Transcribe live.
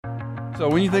So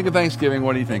when you think of Thanksgiving,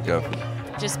 what do you think of?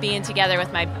 Just being together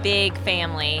with my big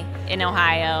family in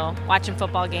Ohio, watching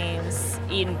football games,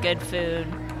 eating good food,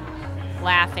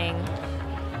 laughing,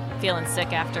 feeling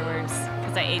sick afterwards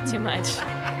because I ate too much.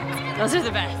 Those are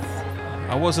the best.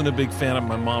 I wasn't a big fan of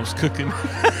my mom's cooking.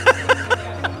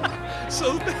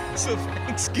 So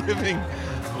Thanksgiving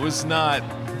was not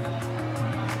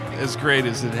as great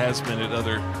as it has been at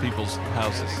other people's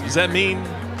houses. Does that mean?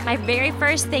 My very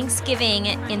first Thanksgiving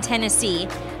in Tennessee,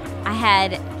 I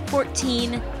had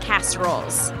 14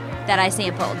 casseroles that I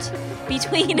sampled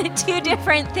between two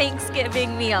different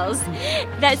Thanksgiving meals.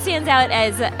 That stands out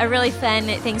as a really fun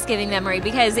Thanksgiving memory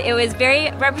because it was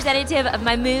very representative of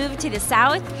my move to the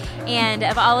South and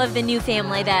of all of the new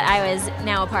family that I was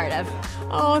now a part of.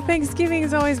 Oh, Thanksgiving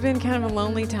has always been kind of a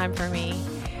lonely time for me.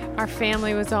 Our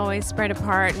family was always spread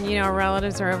apart, and our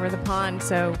relatives are over the pond,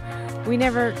 so we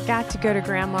never got to go to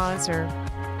grandma's or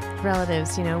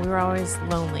relatives. We were always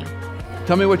lonely.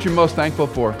 Tell me what you're most thankful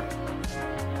for.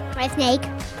 My snake.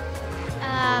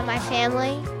 My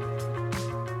family.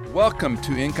 Welcome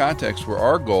to In Context, where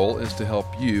our goal is to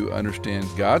help you understand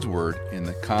God's Word in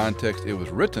the context it was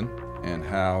written and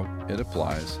how it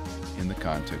applies in the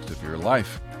context of your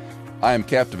life. I am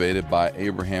captivated by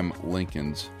Abraham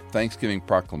Lincoln's Thanksgiving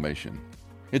Proclamation.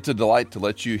 It's a delight to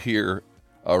let you hear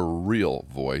a real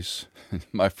voice,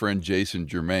 my friend Jason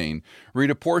Germain,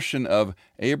 read a portion of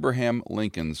Abraham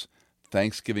Lincoln's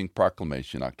Thanksgiving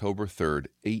Proclamation, October 3rd,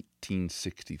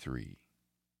 1863.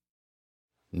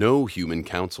 No human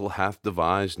counsel hath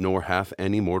devised, nor hath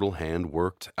any mortal hand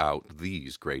worked out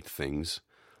these great things.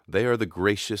 They are the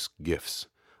gracious gifts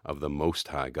of the Most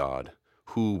High God,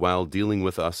 who, while dealing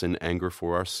with us in anger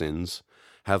for our sins,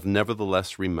 have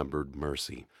nevertheless remembered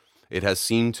mercy. It has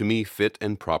seemed to me fit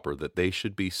and proper that they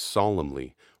should be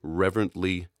solemnly,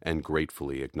 reverently, and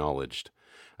gratefully acknowledged,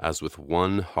 as with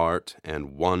one heart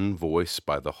and one voice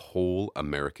by the whole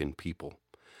American people.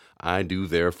 I do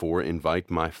therefore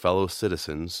invite my fellow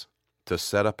citizens to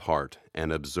set apart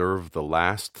and observe the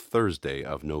last Thursday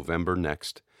of November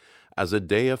next as a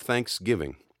day of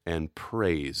thanksgiving and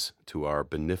praise to our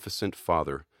beneficent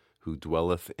Father who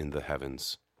dwelleth in the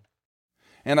heavens.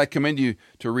 And I commend you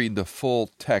to read the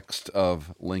full text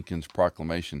of Lincoln's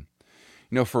proclamation.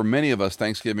 For many of us,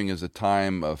 Thanksgiving is a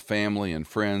time of family and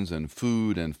friends and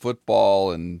food and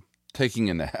football and taking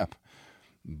a nap.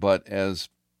 But as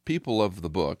people of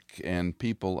the book and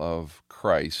people of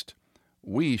Christ,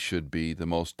 we should be the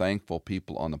most thankful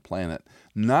people on the planet,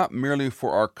 not merely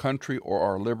for our country or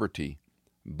our liberty,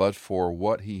 but for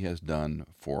what He has done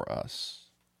for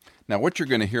us. Now, what you're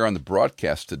going to hear on the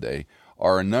broadcast today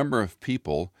are a number of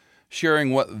people sharing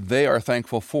what they are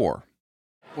thankful for.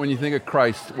 When you think of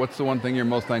Christ, what's the one thing you're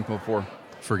most thankful for?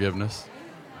 Forgiveness.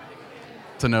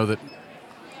 To know that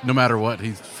no matter what,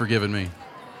 He's forgiven me.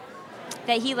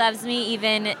 That He loves me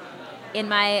even in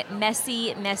my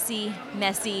messy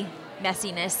messiness.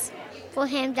 For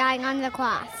Him dying on the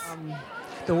cross.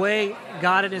 The way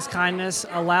God in His kindness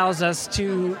allows us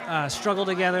to struggle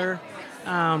together,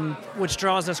 which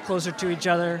draws us closer to each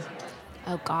other.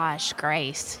 Oh gosh,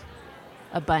 grace.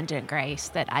 Abundant grace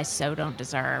that I so don't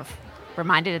deserve.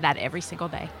 Reminded of that every single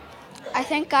day. I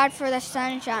thank God for the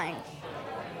sunshine.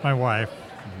 My wife,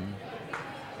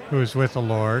 who's with the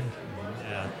Lord.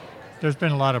 There's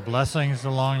been a lot of blessings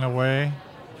along the way.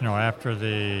 After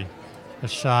the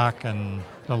shock and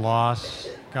the loss,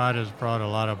 God has brought a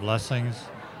lot of blessings.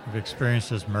 We've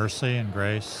experienced His mercy and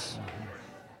grace.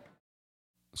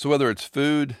 So whether it's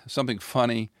food, something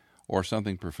funny, or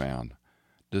something profound,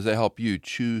 does that help you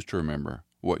choose to remember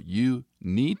what you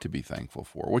need to be thankful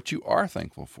for, what you are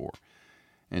thankful for,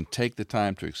 and take the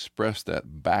time to express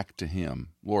that back to Him?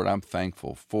 Lord, I'm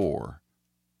thankful for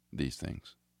these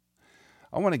things.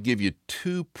 I want to give you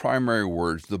two primary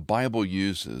words the Bible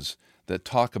uses that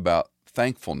talk about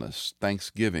thankfulness,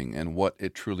 thanksgiving, and what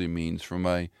it truly means from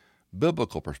a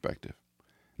biblical perspective.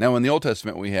 Now, in the Old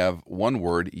Testament, we have one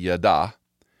word, yada,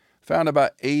 found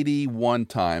about 81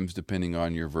 times, depending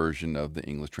on your version of the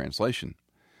English translation.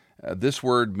 This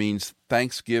word means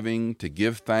thanksgiving, to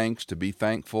give thanks, to be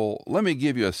thankful. Let me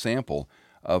give you a sample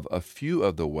of a few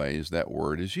of the ways that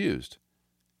word is used.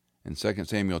 In 2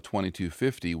 Samuel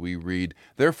 22:50, we read,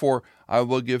 "Therefore I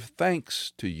will give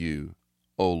thanks to you,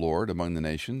 O Lord, among the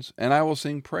nations, and I will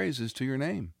sing praises to your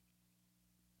name."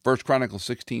 1 Chronicles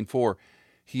 16:4,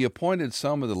 "He appointed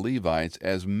some of the Levites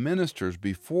as ministers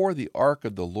before the ark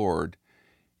of the Lord,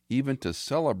 even to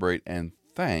celebrate and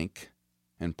thank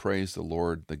and praise the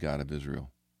Lord, the God of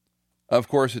Israel." Of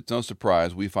course, it's no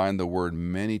surprise we find the word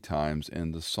many times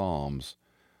in the Psalms.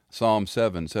 Psalm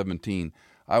 7:17,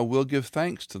 "I will give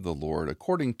thanks to the Lord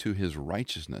according to His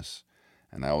righteousness.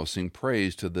 and I will sing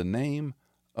praise to the name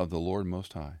of the Lord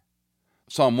Most High.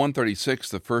 Psalm 136,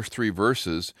 the first 3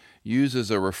 verses, uses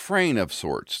a refrain of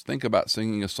sorts. Think about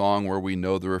singing a song where we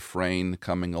know the refrain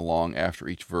coming along after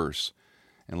each verse.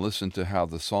 And listen to how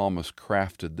the psalmist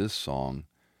crafted this song.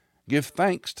 Give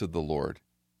thanks to the Lord,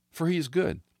 for he is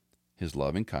good. His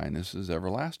loving kindness is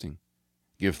everlasting.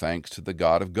 Give thanks to the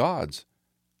God of gods,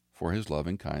 for his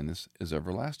loving kindness is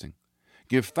everlasting.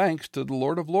 Give thanks to the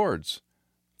Lord of lords,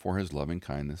 for his loving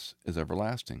kindness is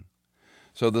everlasting.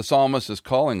 So the psalmist is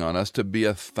calling on us to be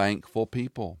a thankful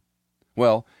people.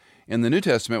 Well, in the New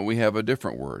Testament, we have a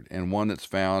different word, and one that's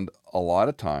found a lot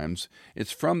of times.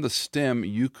 It's from the stem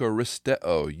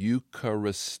eucharisteo,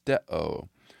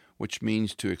 which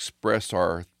means to express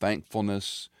our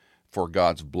thankfulness for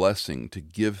God's blessing, to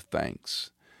give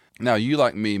thanks. Now, you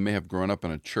like me may have grown up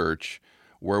in a church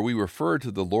where we refer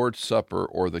to the Lord's Supper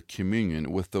or the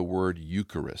communion with the word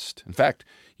Eucharist. In fact,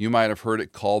 you might have heard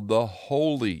it called the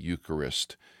Holy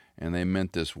Eucharist, and they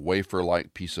meant this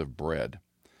wafer-like piece of bread.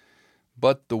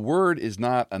 But the word is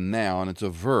not a noun, it's a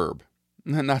verb.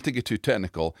 Not to get too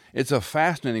technical, it's a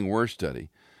fascinating word study.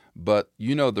 But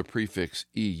you know the prefix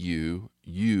EU,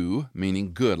 eu,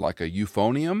 meaning good, like a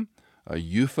euphonium, a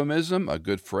euphemism, a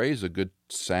good phrase, a good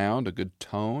sound, a good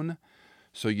tone.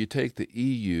 So you take the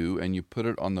EU and you put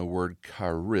it on the word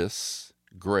charis,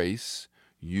 grace,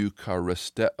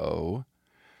 eucharisteo.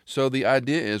 So the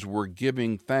idea is we're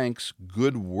giving thanks,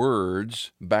 good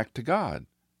words, back to God.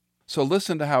 So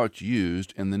listen to how it's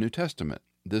used in the New Testament.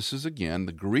 This is, again,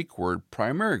 the Greek word,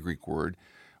 primary Greek word,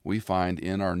 we find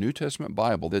in our New Testament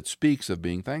Bible that speaks of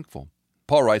being thankful.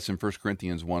 Paul writes in 1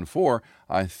 Corinthians 1:4,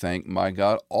 I thank my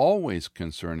God always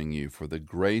concerning you for the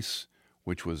grace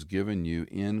which was given you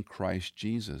in Christ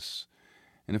Jesus.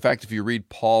 And in fact, if you read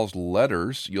Paul's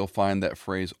letters, you'll find that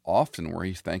phrase often where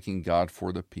he's thanking God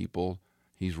for the people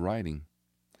he's writing.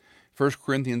 1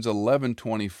 Corinthians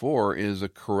 11:24 is a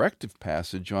corrective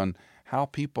passage on how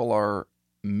people are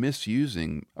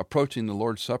approaching the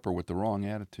Lord's Supper with the wrong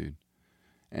attitude.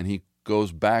 And he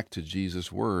goes back to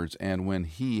Jesus' words, and when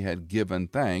he had given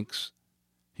thanks,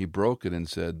 he broke it and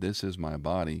said, this is my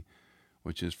body,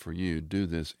 which is for you. Do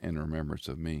this in remembrance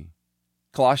of me.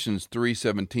 Colossians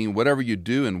 3:17, whatever you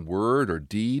do in word or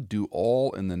deed, do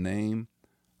all in the name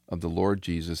of the Lord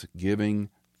Jesus, giving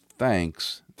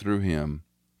thanks through him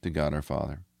to God our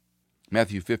Father.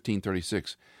 Matthew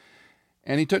 15:36,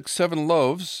 and he took 7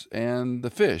 loaves and the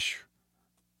fish.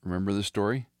 Remember the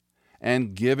story?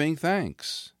 And giving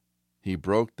thanks, he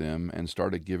broke them and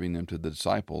started giving them to the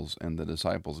disciples, and the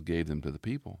disciples gave them to the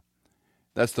people.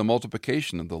 That's the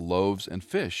multiplication of the loaves and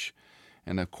fish.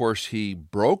 And of course, he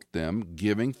broke them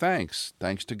giving thanks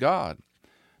to God.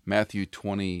 Matthew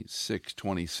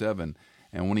 26:27,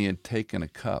 and when he had taken a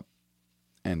cup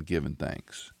and given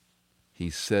thanks, he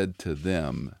said to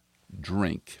them,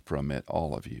 drink from it,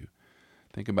 all of you.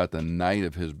 Think about the night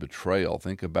of his betrayal.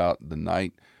 Think about the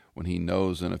night when he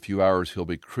knows in a few hours he'll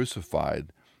be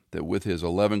crucified, that with his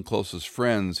 11 closest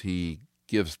friends, he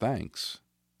gives thanks.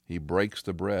 He breaks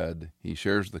the bread, he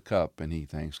shares the cup, and he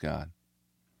thanks God.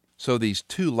 So these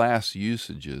 2 last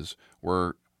usages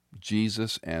were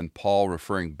Jesus and Paul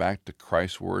referring back to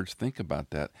Christ's words. Think about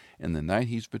that. In the night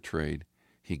he's betrayed,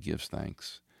 he gives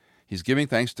thanks. He's giving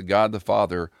thanks to God the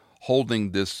Father,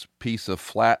 holding this piece of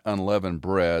flat, unleavened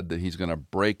bread that he's going to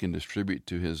break and distribute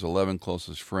to his 11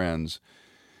 closest friends,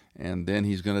 and then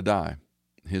he's going to die.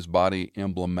 His body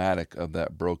emblematic of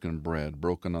that broken bread,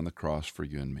 broken on the cross for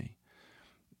you and me.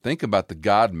 Think about the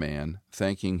God-man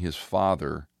thanking his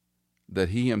Father that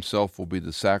he himself will be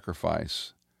the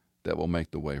sacrifice that will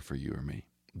make the way for you or me.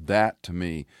 That, to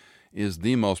me, is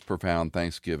the most profound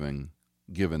thanksgiving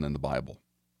given in the Bible.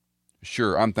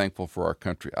 Sure, I'm thankful for our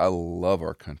country. I love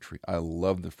our country. I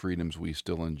love the freedoms we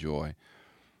still enjoy.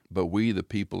 But we, the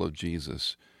people of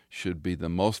Jesus, should be the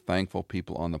most thankful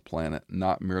people on the planet,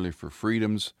 not merely for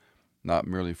freedoms, not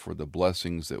merely for the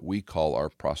blessings that we call our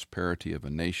prosperity of a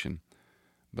nation,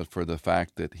 but for the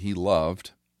fact that he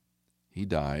loved, he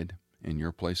died in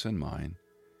your place and mine,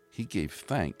 he gave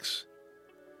thanks,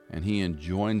 and he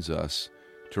enjoins us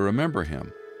to remember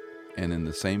him, and in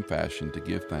the same fashion to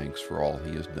give thanks for all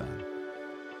he has done.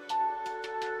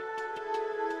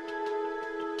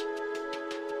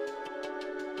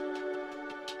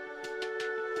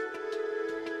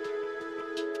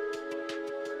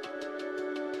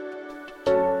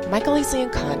 Michael Easley in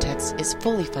Context is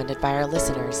fully funded by our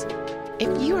listeners.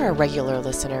 If you are a regular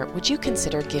listener, would you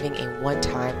consider giving a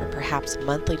one-time or perhaps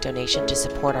monthly donation to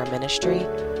support our ministry?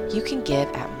 You can give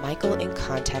at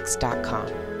michaelincontext.com.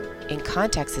 In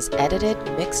Context is edited,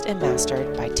 mixed, and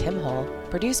mastered by Tim Hull,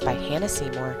 produced by Hannah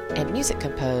Seymour, and music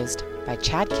composed by by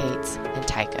Chad Cates and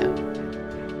Tycho.